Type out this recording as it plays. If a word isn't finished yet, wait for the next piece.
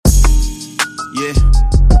Yeah,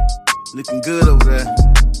 looking good over there.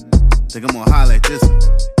 Think I'm gonna holler at this one.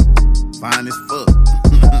 Fine as fuck.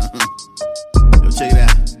 Yo, check it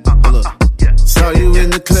out. Hold up. Saw you in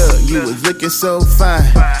the club, you was looking so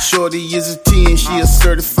fine. Shorty is a 10, she a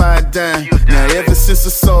certified dime. Now ever since I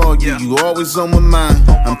saw you, you always on my mind.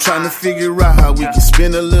 I'm trying to figure out how we can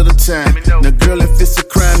spend a little time. Now girl, if it's a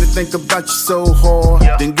crime to think about you so hard,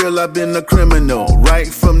 then girl, I've been a criminal right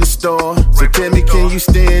from the start. So tell me, can you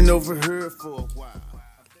stand over her for a while?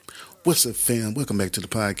 What's up, fam? Welcome back to the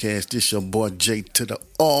podcast. This your boy J to the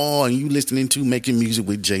R, and you listening to Making Music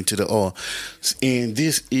with J to the R. And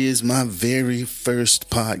this is my very first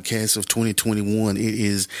podcast of 2021. It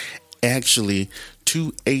is actually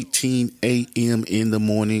 2:18 a.m. in the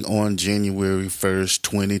morning on January 1st,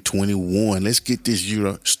 2021. Let's get this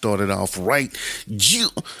year started off right.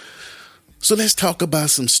 So let's talk about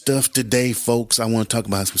some stuff today, folks. I want to talk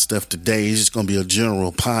about some stuff today. It's just going to be a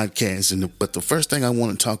general podcast. But the first thing I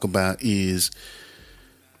want to talk about is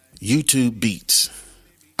YouTube beats.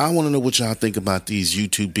 I want to know what y'all think about these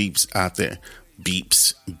YouTube beats out there.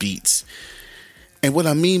 Beats. And what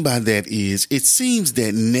I mean by that is it seems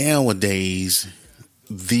that nowadays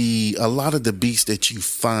a lot of the beats that you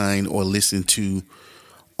find or listen to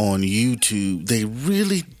on YouTube, they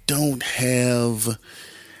really don't have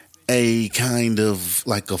a kind of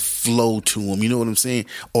like a flow to them, you know what I'm saying?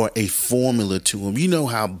 Or a formula to them. You know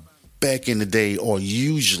how back in the day, or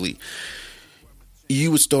usually,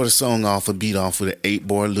 you would start a song off, a beat off with an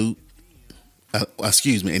 8-bar loop. An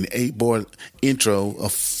 8-bar intro, a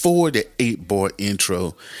 4 to 8-bar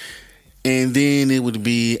intro. And then it would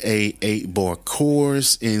be a 8-bar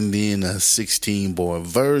chorus, and then a 16-bar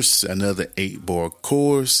verse, another 8-bar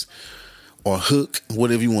chorus, or hook,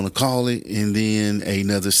 whatever you want to call it, and then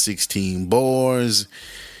another 16 bars,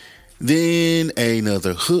 then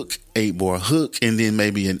another hook, 8-bar hook, and then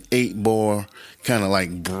maybe an 8-bar kind of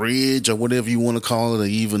like bridge or whatever you want to call it, or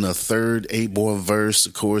even a third 8-bar verse,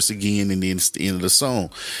 of course, again, and then it's the end of the song.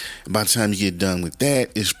 By the time you get done with that,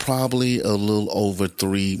 it's probably a little over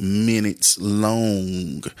 3 minutes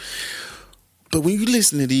long. But when you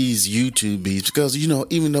listen to these YouTube beats, because, you know,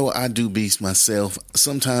 even though I do beats myself,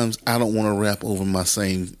 sometimes I don't want to rap over my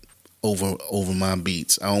over my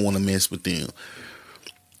beats. I don't want to mess with them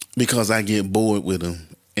because I get bored with them,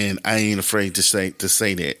 and I ain't afraid to say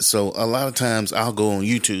that. So a lot of times I'll go on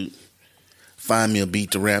YouTube, find me a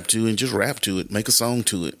beat to rap to, and just rap to it, make a song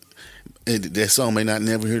to it. That song may not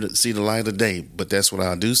never see the light of day, but that's what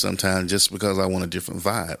I'll do sometimes just because I want a different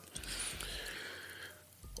vibe.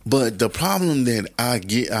 But the problem that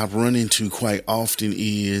I've run into quite often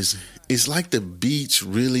is it's like the beats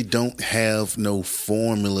really don't have no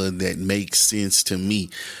formula that makes sense to me.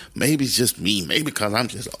 Maybe it's just me. Maybe because I'm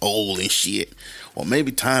just old and shit. Or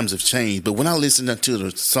maybe times have changed. But when I listen to the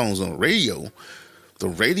songs on the radio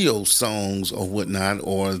songs or whatnot,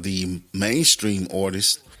 or the mainstream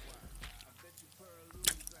artists,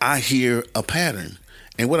 I hear a pattern.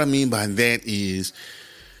 And what I mean by that is,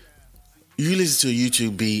 you listen to a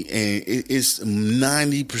YouTube beat and it's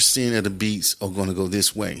 90% of the beats are going to go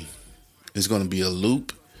this way. It's going to be a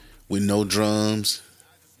loop with no drums.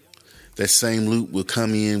 That same loop will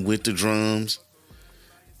come in with the drums.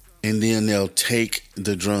 And then they'll take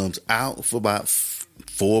the drums out for about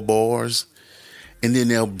 4 bars. And then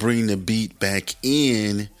they'll bring the beat back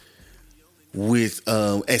in with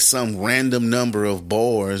at some random number of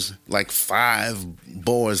bars, like 5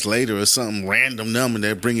 bars later or some random number,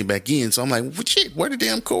 they're bringing it back in. So I'm like, well, shit, where the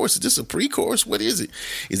damn chorus? Is this a pre-chorus? What is it?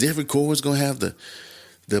 Is every chorus gonna have the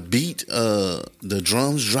beat, the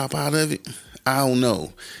drums drop out of it? I don't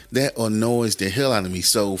know. That annoys the hell out of me.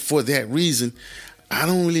 So for that reason, I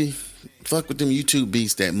don't really fuck with them YouTube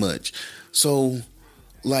beats that much. So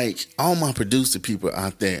like all my producer people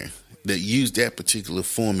out there that use that particular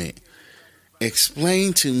format,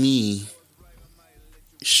 explain to me,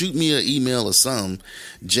 shoot me an email or something,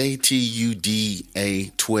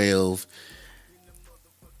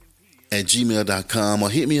 jtuda12@gmail.com, or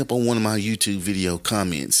hit me up on one of my YouTube video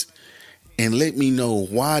comments and let me know,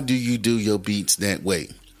 why do you do your beats that way?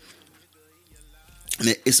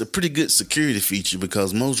 And it's a pretty good security feature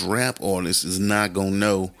because most rap artists is not going to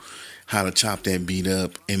know how to chop that beat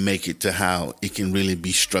up and make it to how it can really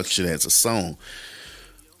be structured as a song.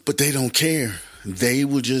 But they don't care. They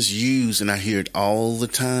will just use, and I hear it all the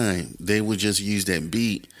time, they will just use that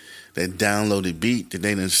beat, that downloaded beat that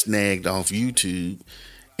they done snagged off YouTube,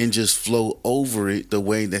 and just flow over it the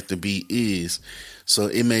way that the beat is. So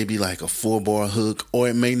it may be like a 4-bar hook, or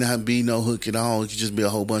it may not be no hook at all. It could just be a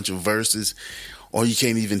whole bunch of verses, or you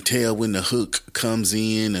can't even tell when the hook comes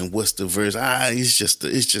in and what's the verse. It's just,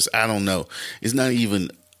 I don't know. It's not even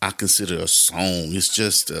I consider a song. It's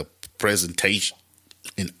just a presentation,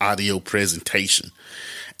 an audio presentation.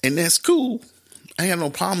 And that's cool. I have no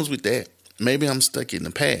problems with that. Maybe I'm stuck in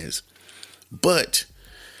the past. But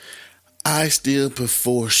I still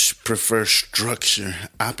prefer structure.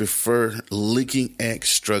 I prefer looking at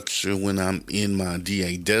structure when I'm in my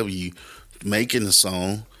DAW making a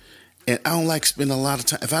song. And I don't like spending a lot of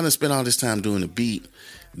time. If I don't spend all this time doing the beat,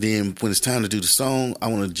 then when it's time to do the song, I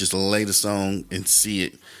want to just lay the song and see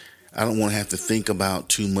it. I don't want to have to think about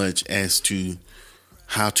too much as to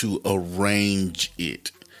how to arrange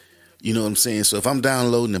it. You know what I'm saying? So if I'm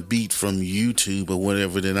downloading a beat from YouTube or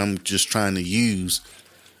whatever that I'm just trying to use,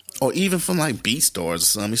 or even from like BeatStars or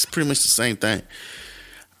something, it's pretty much the same thing.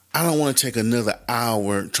 I don't want to take another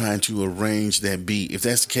hour trying to arrange that beat. If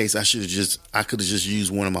that's the case, I could have just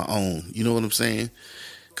used one of my own. You know what I'm saying?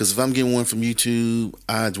 Because if I'm getting one from YouTube,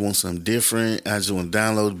 I just want something different. I just want to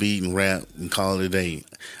download the beat and rap and call it a day.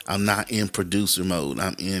 I'm not in producer mode.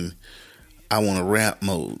 I want a rap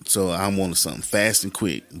mode. So I wanted something fast and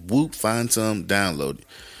quick. Whoop, find something, download it.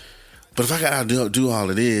 But if I gotta do all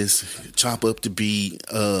of this, chop up the beat,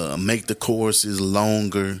 make the choruses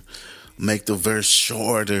longer, make the verse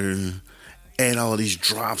shorter, add all these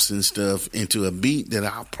drops and stuff into a beat that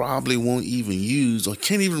I probably won't even use or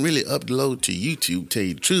can't even really upload to YouTube, tell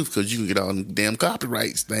you the truth, because you can get all them damn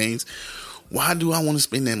copyrights things. Why do I want to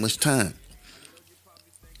spend that much time?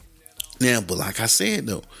 Now, but like I said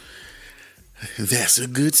though, that's a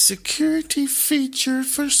good security feature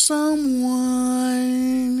for someone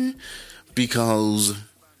because,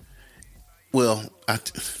 well,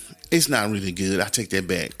 it's not really good. I take that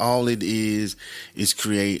back. All it is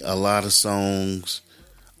create a lot of songs.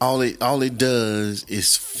 All it does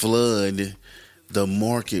is flood the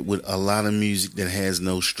market with a lot of music that has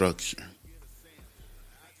no structure.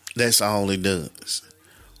 That's all it does.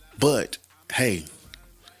 But hey,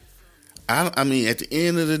 I mean, at the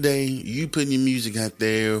end of the day, you putting your music out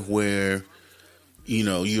there where, you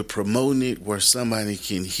know, you're promoting it where somebody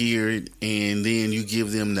can hear it, and then you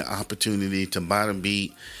give them the opportunity to buy the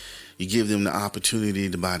beat. You give them the opportunity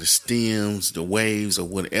to buy the stems, the waves, or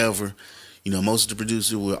whatever. You know, most of the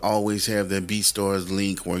producers will always have that BeatStars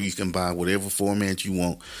link where you can buy whatever format you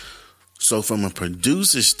want. So from a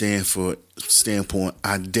producer standpoint,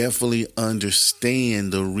 I definitely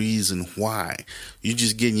understand the reason why. You're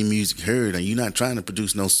just getting your music heard, and you're not trying to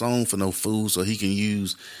produce no song for no fool so he can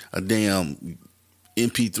use a damn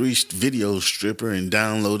MP3 video stripper and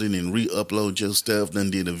download it and re-upload your stuff.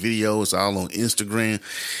 Then did a video, it's all on Instagram,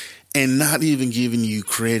 and not even giving you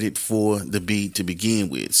credit for the beat to begin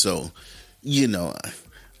with. So, you know,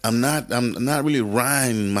 I'm not really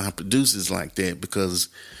riding my producers like that because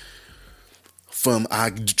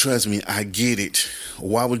trust me, I get it.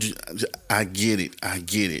 Why would you? I get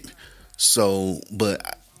it. So,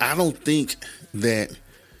 but I don't think that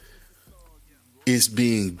it's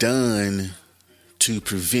being done to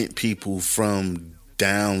prevent people from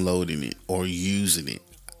downloading it or using it.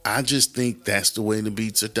 I just think that's the way the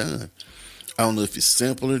beats are done. I don't know if it's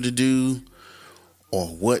simpler to do or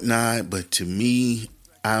whatnot, but to me,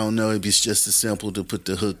 I don't know if it's just as simple to put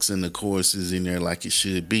the hooks and the choruses in there like it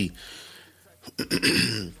should be.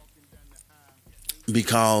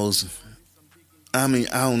 Because, I mean,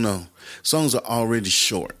 I don't know. Songs are already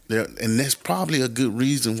short. And that's probably a good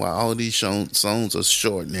reason why all these songs are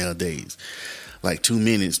short nowadays. Like 2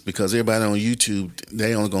 minutes, because everybody on YouTube,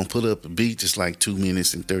 they only gonna put up a beat just like 2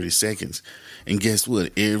 minutes and 30 seconds. And guess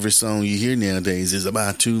what? Every song you hear nowadays is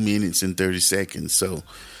about 2 minutes and 30 seconds. So,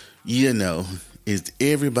 you know, is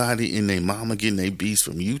everybody and their mama getting their beats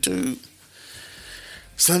from YouTube?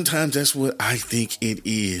 Sometimes that's what I think it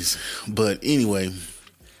is. But anyway,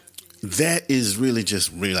 that is really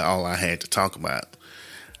all I had to talk about.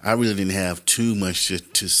 I really didn't have too much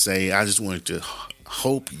to say. I just wanted to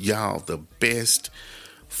hope y'all the best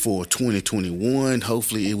for 2021.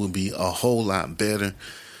 Hopefully it will be a whole lot better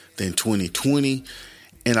than 2020.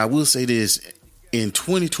 And I will say this, in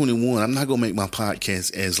 2021, I'm not going to make my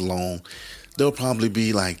podcast as long. There'll probably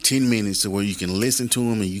be like 10 minutes to where you can listen to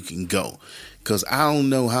them and you can go. Because I don't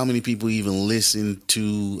know how many people even listen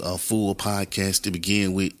to a full podcast to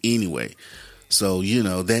begin with anyway. So, you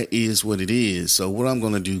know, that is what it is. So what I'm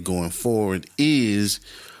going to do going forward is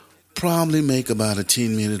probably make about a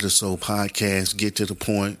 10-minute or so podcast, get to the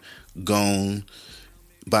point, gone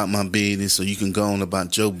about my business so you can go on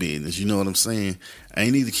about your business. You know what I'm saying? I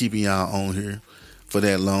ain't either keeping y'all on here for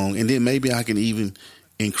that long. And then maybe I can even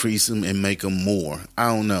increase them and make them more. I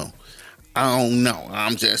don't know.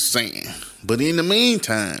 I'm just saying. But in the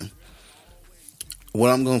meantime, what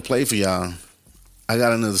I'm going to play for y'all, I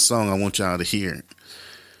got another song I want y'all to hear.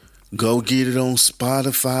 Go get it on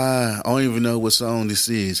Spotify. I don't even know what song this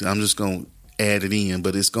is. I'm just going to add it in,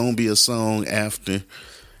 but it's going to be a song after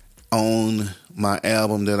on my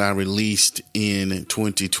album that I released in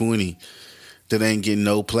 2020 that ain't getting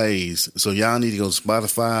no plays. So y'all need to go to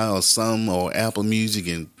Spotify or some or Apple Music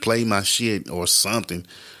and play my shit or something.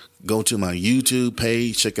 Go to my YouTube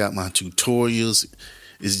page, check out my tutorials.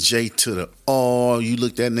 It's J to the R. You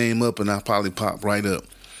look that name up and I'll probably pop right up.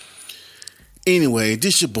 Anyway,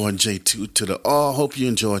 this your boy J2 to the R. Hope you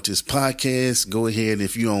enjoyed this podcast. Go ahead,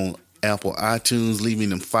 if you're on Apple iTunes, leave me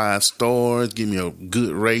them 5 stars. Give me a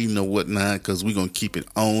good rating or whatnot, because we're going to keep it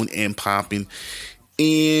on and popping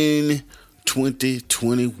in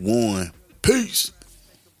 2021. Peace.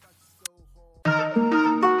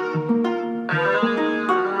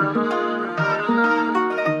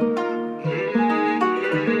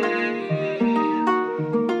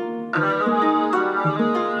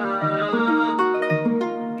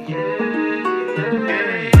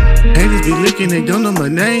 Haters be looking, they don't know my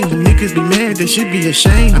name. The niggas be mad, they should be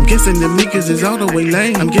ashamed. I'm guessing the niggas is all the way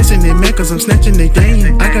lame. I'm guessing they mad cause I'm snatching they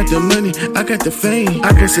dame. I got the money, I got the fame.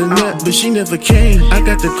 I bust a nut, but she never came. I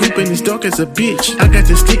got the coupe and it's dark as a bitch. I got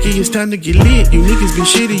the sticky, it's time to get lit. You niggas be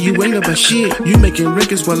shitty, you ain't about shit. You making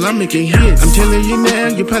records while I'm making hits. I'm telling you now,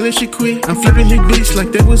 you probably should quit. I'm flipping these beats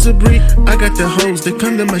like that was a brick. I got the hoes that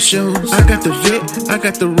come to my shows. I got the vet, I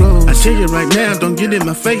got the rose. I tell you right now, don't get in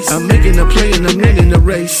my face. I'm making a play and I'm winning the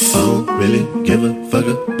race. I don't really give a fuck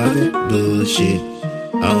about that bullshit.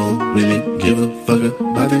 I don't really give a fuck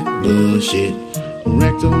about that bullshit.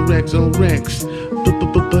 Racks on racks on racks,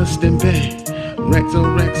 bustin' back. Racks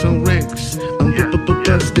on racks on racks, I'm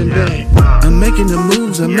bustin' back. I'm making the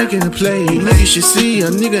moves, I'm making the play. You niggas should see a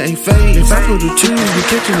nigga ain't fake. If I put a 2, you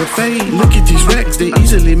catching a fade. Look at these racks, they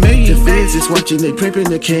easily made. The feds is watching, they prepping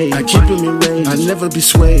the cage. I keep them in range, I never be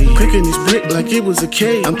swayed. Cracking this brick like it was a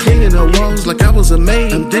cave. I'm cleaning the walls like I was a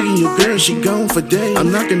maid. I'm digging your girl, she gone for days.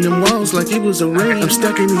 I'm knocking them walls like it was a raid. I'm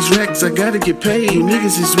stacking these racks, I gotta get paid. You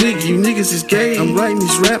niggas is weak, you niggas is gay. I'm writing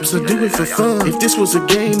these raps, I do it for fun. If this was a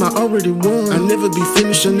game, I already won. I'll never be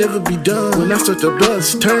finished, I'll never be done. When I start the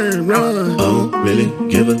bus, turn, run. I don't really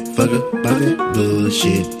give a fuck about that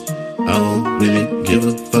bullshit. I don't really give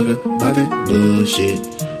a fuck about that bullshit.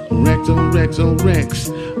 Racks on racks on racks,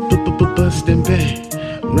 bustin' back.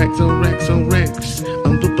 Racks on racks on racks,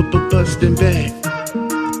 I'm bustin' back.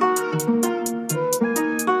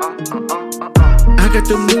 I got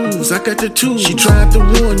the moves, I got the tools. She tried to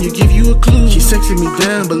warn you, give you a clue. She sexing me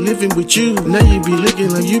down, but living with you. Now you be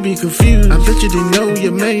looking like you be confused. I bet you didn't know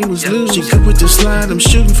your man was loose. She good with the slide, I'm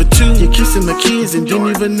shooting for 2. You're kissing my kids and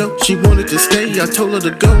didn't even know. She wanted to stay, I told her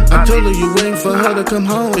to go. I told her you waiting for her to come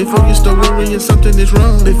home. Before you start worrying something is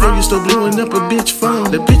wrong. Before you start blowing up a bitch phone.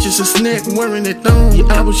 The bitch is a snack wearing that thong. You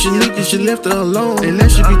out with your niggas, you left her alone. And now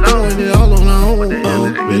she be throwing it all on her own. I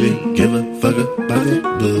don't really give a fuck about that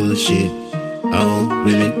bullshit. I don't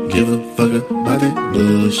really give a fuck about that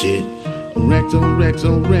bullshit. Racks on racks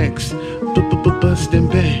on racks, bustin'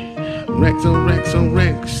 back. Racks on racks on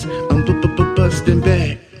racks, I'm bustin'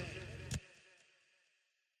 back.